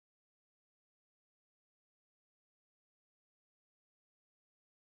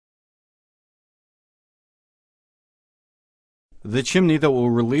The chimney that will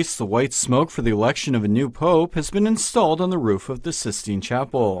release the white smoke for the election of a new pope has been installed on the roof of the Sistine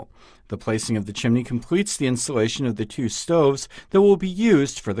Chapel. The placing of the chimney completes the installation of the two stoves that will be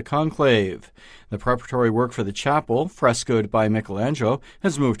used for the conclave. The preparatory work for the chapel, frescoed by Michelangelo,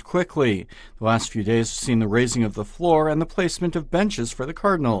 has moved quickly. The last few days have seen the raising of the floor and the placement of benches for the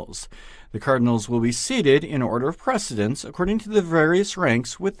cardinals. The cardinals will be seated in order of precedence according to the various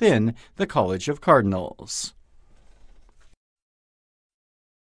ranks within the College of Cardinals.